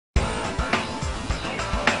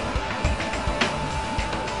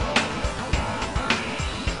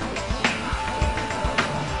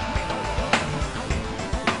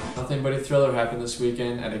anybody thriller happened this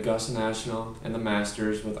weekend at Augusta National and the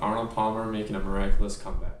Masters, with Arnold Palmer making a miraculous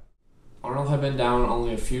comeback. Arnold had been down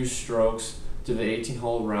only a few strokes to the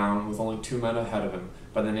 18-hole round with only 2 men ahead of him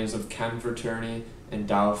by the names of Ken Fraterni and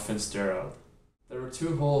Dow Fitzgerald. There were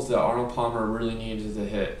 2 holes that Arnold Palmer really needed to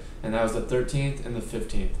hit, and that was the 13th and the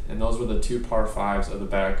 15th, and those were the 2 par 5s of the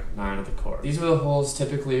back 9 of the course. These were the holes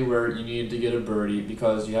typically where you needed to get a birdie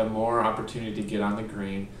because you have more opportunity to get on the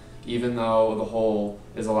green, even though the hole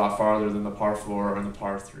is a lot farther than the par 4 and the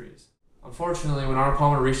par 3s. Unfortunately, when Arnold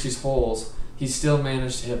Palmer reached these holes, he still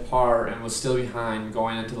managed to hit par and was still behind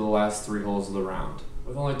going into the last 3 holes of the round.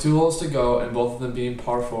 With only 2 holes to go and both of them being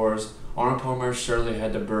par 4s, Arnold Palmer surely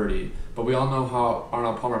had to birdie, but we all know how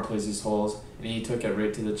Arnold Palmer plays these holes, and he took it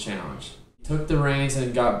right to the challenge. He took the reins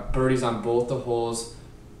and got birdies on both the holes,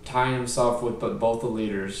 tying himself with both the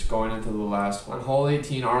leaders going into the last hole. On hole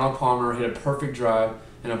 18, Arnold Palmer hit a perfect drive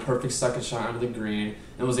and a perfect second shot onto the green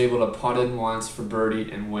and was able to putt in once for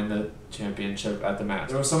birdie and win the championship at the Masters.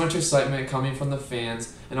 There was so much excitement coming from the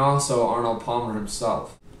fans and also Arnold Palmer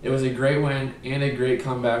himself. It was a great win and a great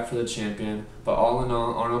comeback for the champion, but all in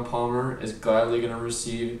all, Arnold Palmer is gladly going to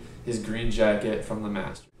receive his green jacket from the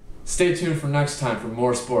Masters. Stay tuned for next time for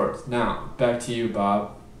more sports. Now, back to you,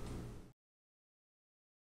 Bob.